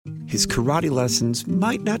his karate lessons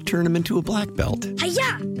might not turn him into a black belt.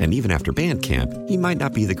 Hi-ya! And even after band camp, he might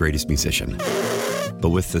not be the greatest musician.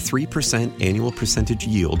 But with the 3% annual percentage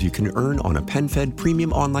yield you can earn on a PenFed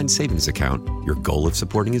premium online savings account, your goal of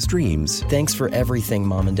supporting his dreams... Thanks for everything,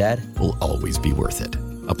 Mom and Dad. ...will always be worth it.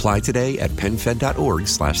 Apply today at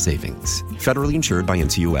PenFed.org/savings. Federally insured by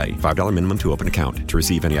NCUA. $5 minimum to open account. To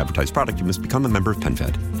receive any advertised product, you must become a member of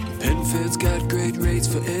PenFed. PenFed's got great rates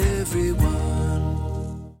for everyone.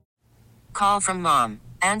 Call from mom.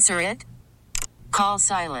 Answer it. Call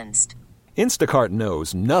silenced. Instacart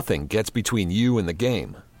knows nothing gets between you and the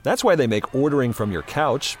game. That's why they make ordering from your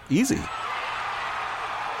couch easy.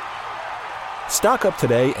 Stock up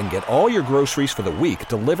today and get all your groceries for the week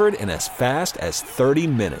delivered in as fast as 30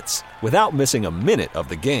 minutes without missing a minute of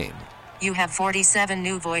the game. You have 47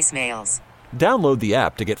 new voicemails. Download the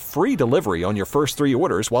app to get free delivery on your first 3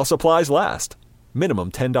 orders while supplies last.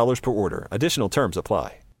 Minimum $10 per order. Additional terms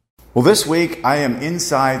apply. Well, this week I am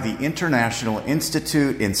inside the International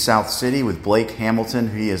Institute in South City with Blake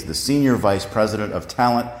Hamilton. He is the Senior Vice President of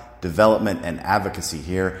Talent, Development, and Advocacy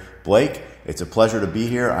here. Blake, it's a pleasure to be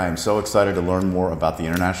here. I am so excited to learn more about the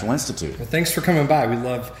International Institute. Well, thanks for coming by. We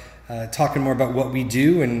love talking more about what we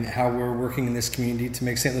do and how we're working in this community to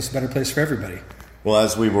make St. Louis a better place for everybody. Well,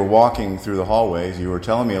 as we were walking through the hallways, you were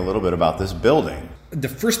telling me a little bit about this building. The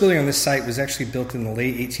first building on this site was actually built in the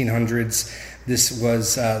late 1800s. This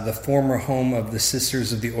was the former home of the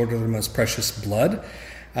Sisters of the Order of the Most Precious Blood,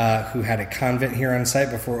 who had a convent here on site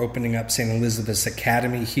before opening up St. Elizabeth's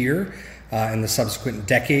Academy here in the subsequent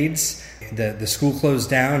decades. The school closed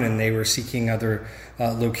down and they were seeking other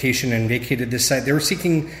location and vacated this site. They were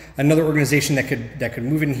seeking another organization that could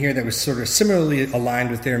move in here that was sort of similarly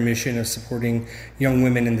aligned with their mission of supporting young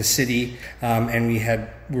women in the city. And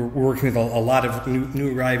we're working with a lot of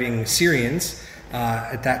new arriving Syrians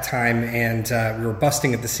at that time, and we were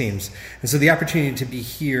busting at the seams. And so the opportunity to be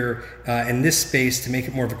here in this space, to make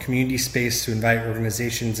it more of a community space, to invite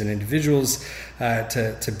organizations and individuals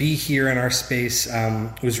to be here in our space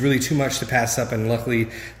was really too much to pass up. And luckily,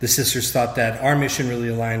 the sisters thought that our mission really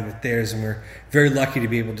aligned with theirs, and we're very lucky to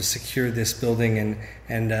be able to secure this building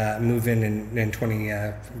and move in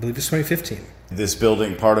 2015. This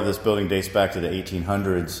building, part of this building dates back to the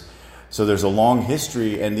 1800s. So there's a long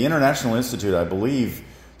history, and the International Institute, I believe,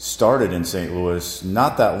 started in St. Louis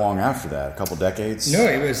not that long after that, a couple decades? No,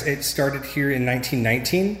 it started here in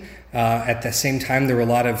 1919. At the same time, there were a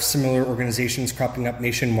lot of similar organizations cropping up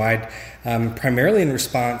nationwide, primarily in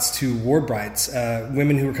response to war brides,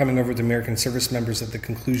 women who were coming over to American service members at the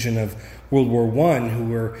conclusion of World War I, who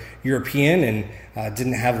were European and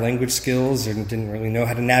didn't have language skills and didn't really know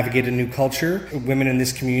how to navigate a new culture. Women in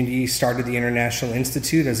this community started the International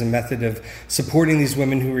Institute as a method of supporting these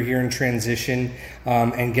women who were here in transition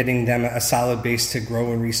and getting them a solid base to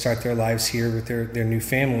grow and restart their lives here with their new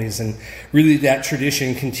families. And really that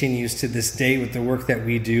tradition continues to this day with the work that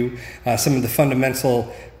we do. Some of the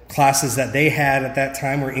fundamental classes that they had at that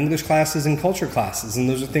time were English classes and culture classes, and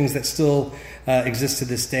those are things that still exist to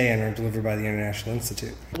this day and are delivered by the International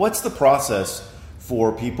Institute. What's the process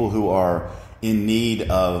for people who are in need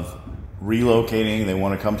of relocating? They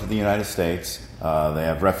want to come to the United States, they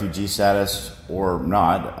have refugee status or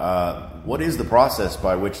not. What is the process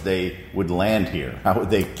by which they would land here? How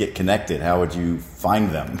would they get connected? How would you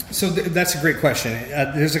find them? So that's a great question.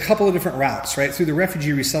 There's a couple of different routes, right? Through the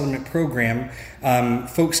Refugee Resettlement Program,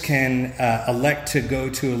 folks can elect to go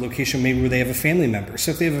to a location maybe where they have a family member.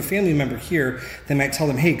 So if they have a family member here, they might tell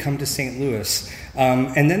them, hey, come to St. Louis.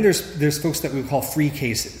 And then there's folks that we call free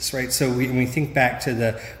cases, right? So when we think back to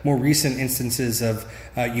the more recent instances of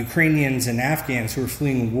Ukrainians and Afghans who are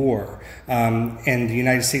fleeing war, and the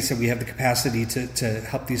United States said we have the capacity to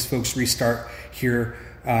help these folks restart here.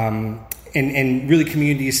 And really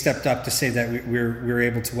communities stepped up to say that we're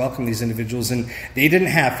able to welcome these individuals. And they didn't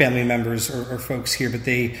have family members or folks here, but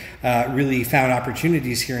they really found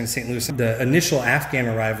opportunities here in St. Louis. The initial Afghan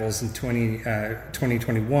arrivals in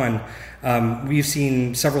 2021, we've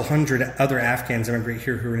seen several hundred other Afghans immigrate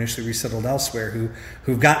here who were initially resettled elsewhere,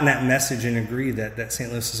 who've gotten that message and agree that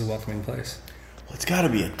St. Louis is a welcoming place. Well, it's got to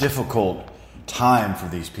be a difficult time for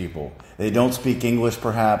these people. They don't speak English,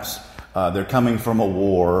 perhaps. They're coming from a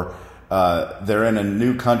war. They're in a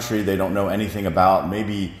new country they don't know anything about,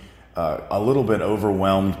 maybe a little bit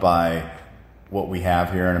overwhelmed by what we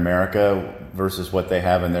have here in America versus what they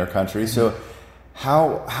have in their country. So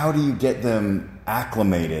how do you get them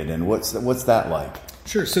acclimated, and what's that like?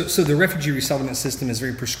 Sure. So the refugee resettlement system is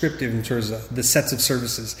very prescriptive in terms of the sets of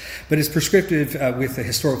services, but it's prescriptive with a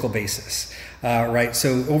historical basis, right?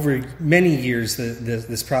 So over many years,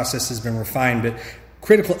 this process has been refined, but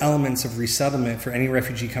critical elements of resettlement for any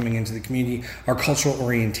refugee coming into the community are cultural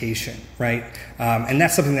orientation, right? And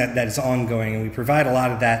that's something that is ongoing, and we provide a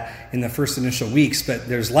lot of that in the first initial weeks, but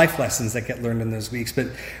there's life lessons that get learned in those weeks. But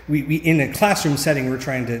we in a classroom setting, we're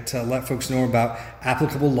trying to let folks know about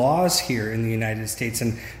applicable laws here in the United States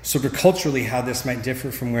and sort of culturally how this might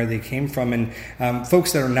differ from where they came from. And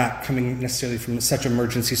folks that are not coming necessarily from such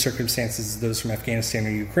emergency circumstances as those from Afghanistan or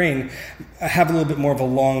Ukraine have a little bit more of a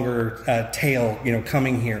longer tail,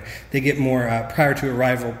 coming here. They get more prior to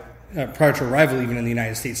arrival even in the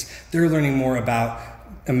United States. They're learning more about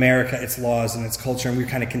America, its laws, and its culture, and we're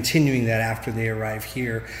kind of continuing that after they arrive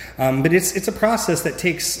here. But it's a process that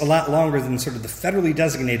takes a lot longer than sort of the federally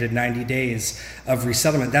designated 90 days of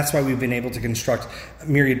resettlement. That's why we've been able to construct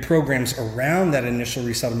myriad programs around that initial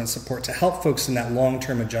resettlement support to help folks in that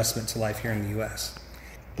long-term adjustment to life here in the U.S.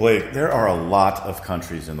 Blake, there are a lot of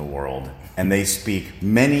countries in the world, and they speak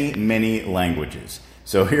many, many languages.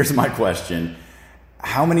 So here's my question.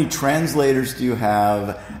 How many translators do you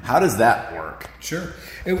have? How does that work? Sure.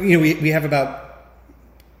 We have about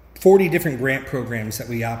 40 different grant programs that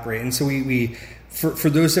we operate. And so we for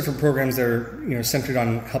those different programs that are centered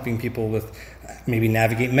on helping people with maybe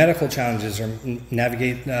navigate medical challenges or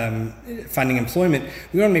navigate finding employment,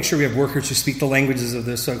 we want to make sure we have workers who speak the languages of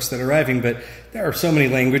those folks that are arriving. But there are so many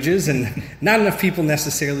languages and not enough people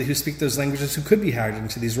necessarily who speak those languages who could be hired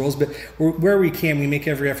into these roles. But where we can, we make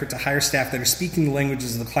every effort to hire staff that are speaking the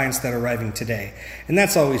languages of the clients that are arriving today. And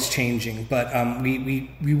that's always changing. But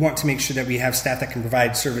we want to make sure that we have staff that can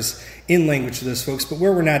provide service in language to those folks. But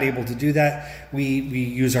where we're not able to do that, we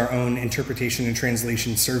use our own interpretation and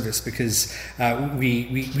translation service because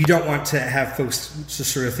we don't want to have folks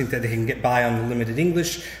just sort of think that they can get by on the limited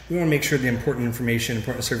English. We want to make sure the important information,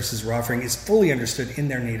 important services we're offering is fully understood in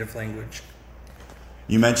their native language.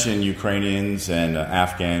 You mentioned Ukrainians and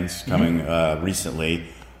Afghans coming recently.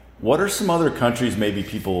 What are some other countries maybe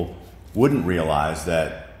people wouldn't realize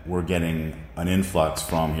that we're getting an influx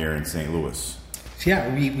from here in St. Louis?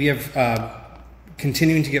 Yeah, we have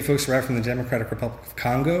continuing to get folks arrive from the Democratic Republic of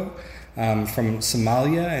Congo, from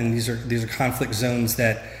Somalia, and these are conflict zones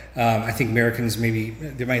that I think Americans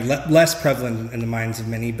they might less prevalent in the minds of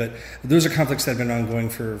many, but those are conflicts that have been ongoing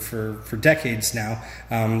for decades now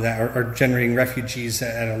that are generating refugees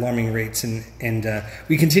at alarming rates, and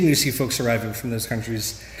we continue to see folks arriving from those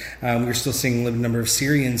countries. We're still seeing a limited number of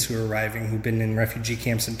Syrians who are arriving who've been in refugee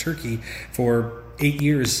camps in Turkey for 8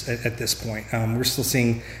 years at this point. We're still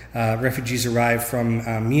seeing refugees arrive from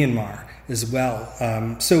Myanmar as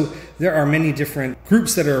well. So there are many different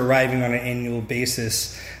groups that are arriving on an annual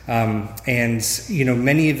basis. And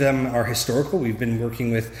many of them are historical. We've been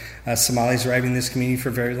working with Somalis arriving in this community for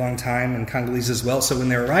a very long time, and Congolese as well. So when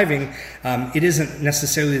they're arriving, it isn't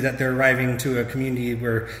necessarily that they're arriving to a community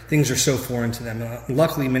where things are so foreign to them.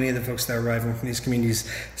 Luckily, many of the folks that are arriving from these communities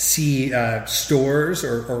see stores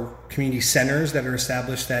or community centers that are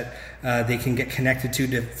established that they can get connected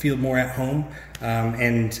to feel more at home.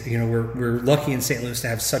 We're lucky in St. Louis to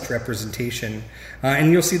have such representation.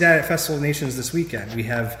 And you'll see that at Festival of Nations this weekend. We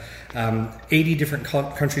have 80 different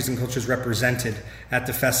countries and cultures represented at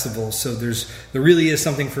the festival. So there really is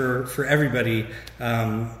something for everybody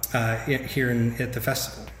here at the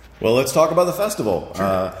festival. Well, let's talk about the festival.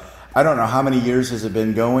 Sure. I don't know, how many years has it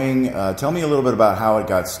been going? Tell me a little bit about how it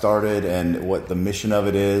got started and what the mission of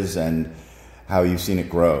it is and how you've seen it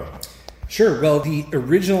grow. Sure. Well, the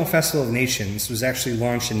original Festival of Nations was actually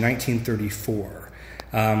launched in 1934.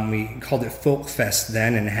 We called it Folk Fest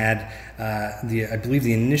then, and had I believe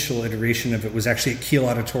the initial iteration of it was actually at Kiel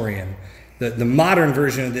Auditorium. The modern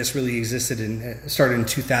version of this really started in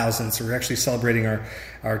 2000, so we're actually celebrating our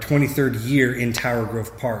 23rd year in Tower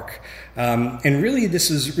Grove Park. And really, this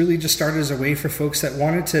was really just started as a way for folks that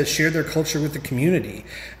wanted to share their culture with the community.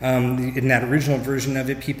 In that original version of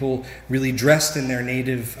it, people really dressed in their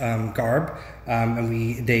native garb.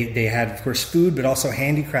 And they had, of course, food, but also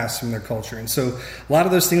handicrafts from their culture. And so a lot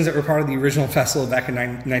of those things that were part of the original festival back in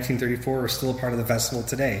 1934 are still a part of the festival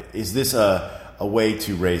today. Is this a way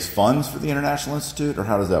to raise funds for the International Institute, or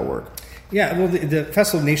how does that work? Yeah, well, the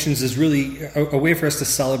Festival of Nations is really a way for us to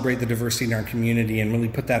celebrate the diversity in our community and really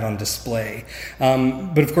put that on display.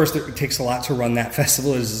 But of course, it takes a lot to run that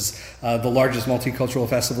festival. It is the largest multicultural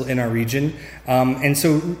festival in our region. And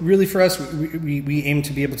so really for us, we aim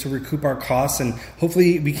to be able to recoup our costs, and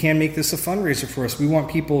hopefully we can make this a fundraiser for us. We want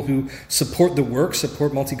people who support the work,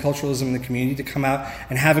 support multiculturalism in the community, to come out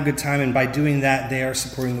and have a good time. And by doing that, they are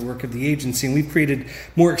supporting the work of the agency. And we've created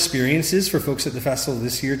more experiences for folks at the festival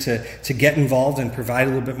this year to get involved and provide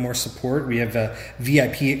a little bit more support. We have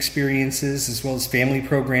VIP experiences as well as family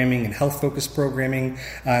programming and health-focused programming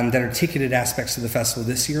that are ticketed aspects of the festival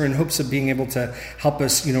this year, in hopes of being able to help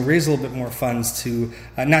us, raise a little bit more funds to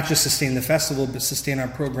not just sustain the festival, but sustain our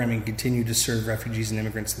programming and continue to serve refugees and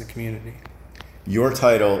immigrants in the community. Your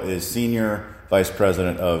title is Senior Vice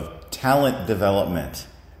President of Talent Development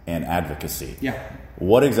and Advocacy. Yeah.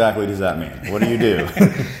 What exactly does that mean? What do you do?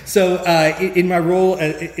 So in my role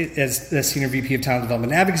as the Senior VP of Talent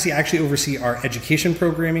Development and Advocacy, I actually oversee our education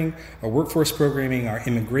programming, our workforce programming, our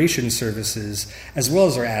immigration services, as well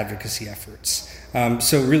as our advocacy efforts.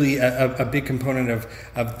 So really a big component of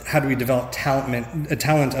how do we develop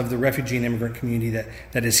talent of the refugee and immigrant community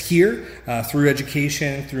that is here through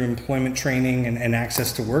education, through employment training and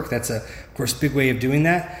access to work. That's of course, big way of doing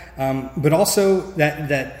that. But also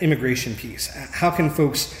that immigration piece. How can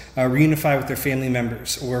folks reunify with their family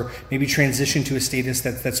members, or maybe transition to a status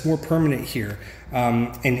that's more permanent here,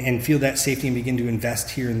 and feel that safety and begin to invest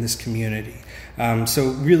here in this community?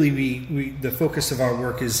 So really, the focus of our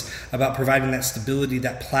work is about providing that stability,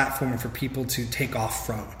 that platform for people to take off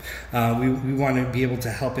from. We want to be able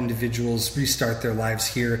to help individuals restart their lives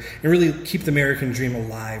here and really keep the American dream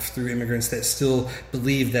alive through immigrants that still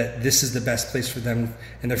believe that this is the best place for them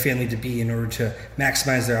and their family to be in order to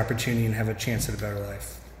maximize their opportunity and have a chance at a better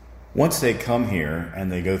life. Once they come here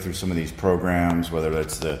and they go through some of these programs, whether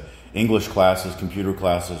that's the English classes, computer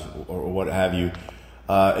classes, or what have you,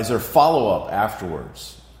 is there follow-up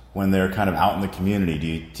afterwards when they're kind of out in the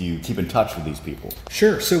community? Do you keep in touch with these people?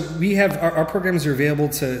 Sure. So we have our programs are available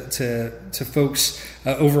to folks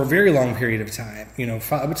over a very long period of time,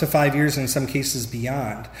 up to 5 years, in some cases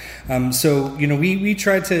beyond. So we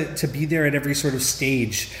try to be there at every sort of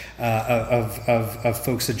stage of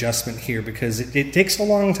folks' adjustment here, because it takes a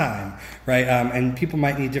long time, right? And people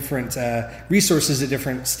might need different resources at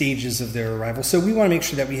different stages of their arrival. So we want to make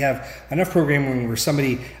sure that we have enough programming where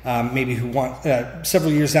somebody maybe who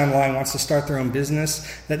several years down the line wants to start their own business,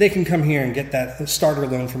 that they can come here and get that starter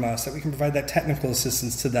loan from us, that we can provide that technical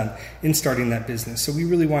assistance to them in starting that business. So we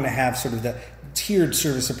really want to have sort of the tiered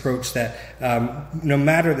service approach that no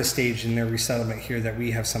matter the stage in their resettlement here, that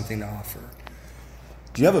we have something to offer.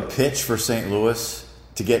 Do you have a pitch for St. Louis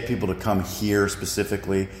to get people to come here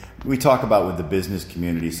specifically? We talk about with the business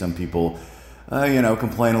community, some people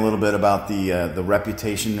complain a little bit about the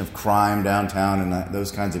reputation of crime downtown and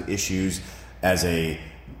those kinds of issues as a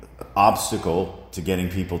obstacle to getting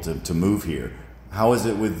people to move here. How is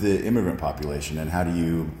it with the immigrant population, and how do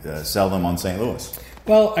you sell them on St. Louis?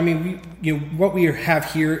 Well, I mean, what we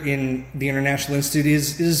have here in the International Institute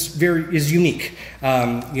is unique.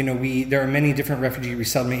 There are many different refugee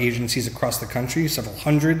resettlement agencies across the country, several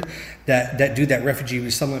hundred that do that refugee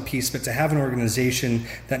resettlement piece. But to have an organization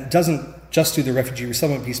that doesn't just do the refugee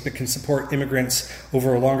resettlement piece, but can support immigrants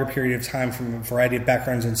over a longer period of time from a variety of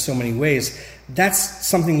backgrounds in so many ways, that's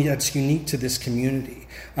something that's unique to this community.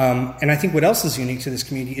 And I think what else is unique to this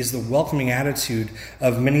community is the welcoming attitude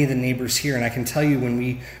of many of the neighbors here. And I can tell you, when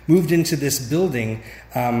we moved into this building,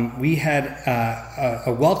 we had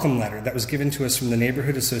a welcome letter that was given to us from the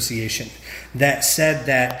Neighborhood Association that said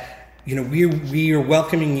that we are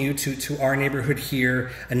welcoming you to our neighborhood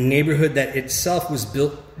here, a neighborhood that itself was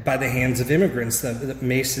built by the hands of immigrants, the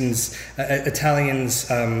Masons, Italians,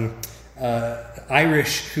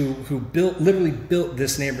 Irish, who literally built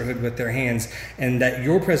this neighborhood with their hands, and that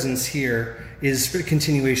your presence here is a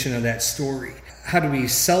continuation of that story. How do we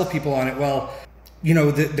sell people on it? Well,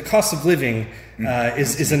 the cost of living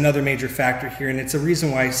is another major factor here, and it's a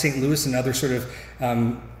reason why St. Louis and other sort of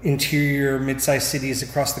interior mid-sized cities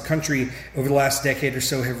across the country over the last decade or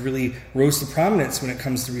so have really rose to prominence when it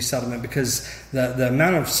comes to resettlement, because the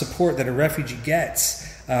amount of support that a refugee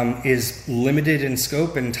gets is limited in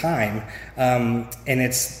scope and time, and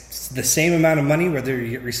it's the same amount of money whether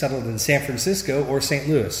you get resettled in San Francisco or St.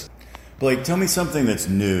 Louis. Blake, tell me something that's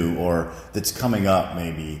new or that's coming up,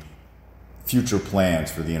 maybe future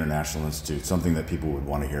plans for the International Institute, something that people would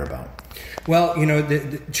want to hear about. Well,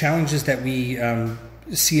 the challenges that we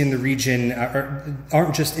see in the region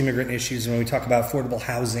aren't just immigrant issues. When we talk about affordable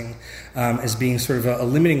housing as being sort of a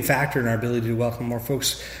limiting factor in our ability to welcome more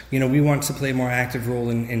folks, we want to play a more active role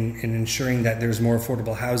in ensuring that there's more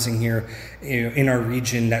affordable housing here in our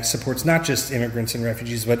region that supports not just immigrants and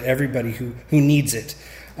refugees, but everybody who needs it.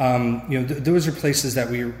 Those are places that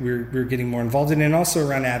we're getting more involved in, and also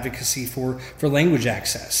around advocacy for language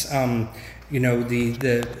access.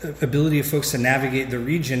 the ability of folks to navigate the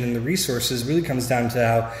region and the resources really comes down to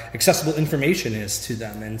how accessible information is to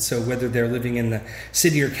them. And so whether they're living in the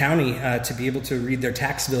city or county, to be able to read their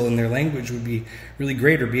tax bill in their language would be really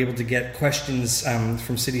great, or be able to get questions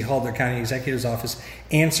from City Hall, their county executive's office,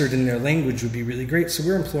 answered in their language would be really great. So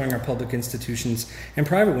we're imploring our public institutions, and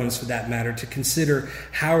private ones for that matter, to consider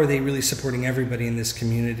how are they really supporting everybody in this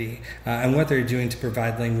community, and what they're doing to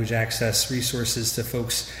provide language access resources to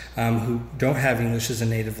folks who don't have English as a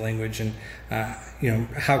native language, and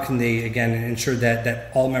how can they again ensure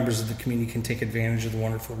that all members of the community can take advantage of the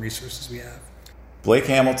wonderful resources we have. Blake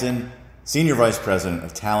Hamilton, Senior Vice President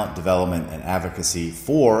of Talent Development and Advocacy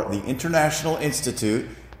for the International Institute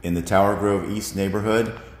in the Tower Grove East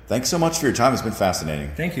neighborhood. Thanks so much for your time. It's been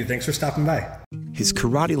fascinating. Thank you. Thanks for stopping by. His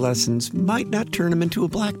karate lessons might not turn him into a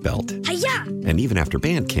black belt. Hi-ya! And even after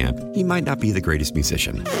band camp, he might not be the greatest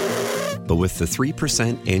musician. But with the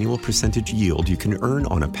 3% annual percentage yield you can earn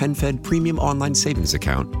on a PenFed premium online savings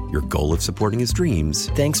account, your goal of supporting his dreams...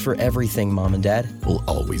 Thanks for everything, Mom and Dad. ...will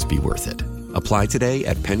always be worth it. Apply today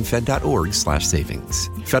at PenFed.org/savings.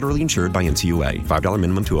 Federally insured by NCUA. $5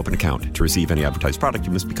 minimum to open account. To receive any advertised product,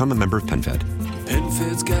 you must become a member of PenFed.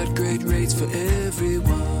 PenFed's got great rates for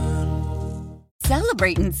everyone.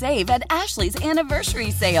 Celebrate and save at Ashley's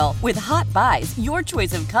Anniversary Sale. With Hot Buys, your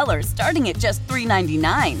choice of colors starting at just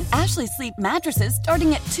 $3.99. Ashley Sleep mattresses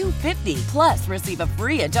starting at $2.50. Plus, receive a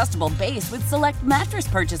free adjustable base with select mattress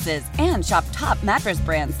purchases. And shop top mattress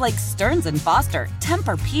brands like Stearns & Foster,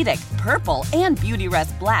 Tempur-Pedic, Purple, and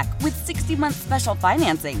Beautyrest Black with 60-month special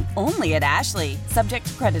financing. Only at Ashley. Subject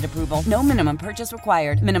to credit approval. No minimum purchase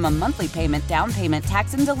required. Minimum monthly payment, down payment,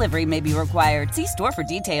 tax, and delivery may be required. See store for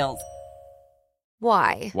details.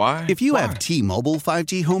 Why? If you have T-Mobile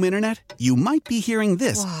 5G home internet, you might be hearing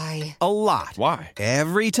this a lot. Why?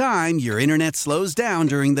 Every time your internet slows down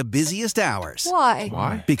during the busiest hours.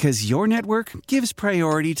 Why? Because your network gives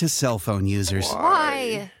priority to cell phone users.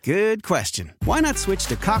 Why? Good question. Why not switch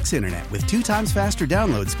to Cox Internet with 2 times faster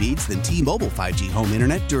download speeds than T-Mobile 5G home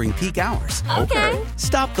internet during peak hours? Okay.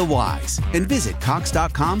 Stop the whys and visit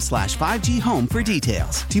Cox.com/5G home for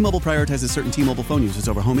details. T-Mobile prioritizes certain T-Mobile phone users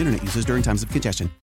over home internet users during times of congestion.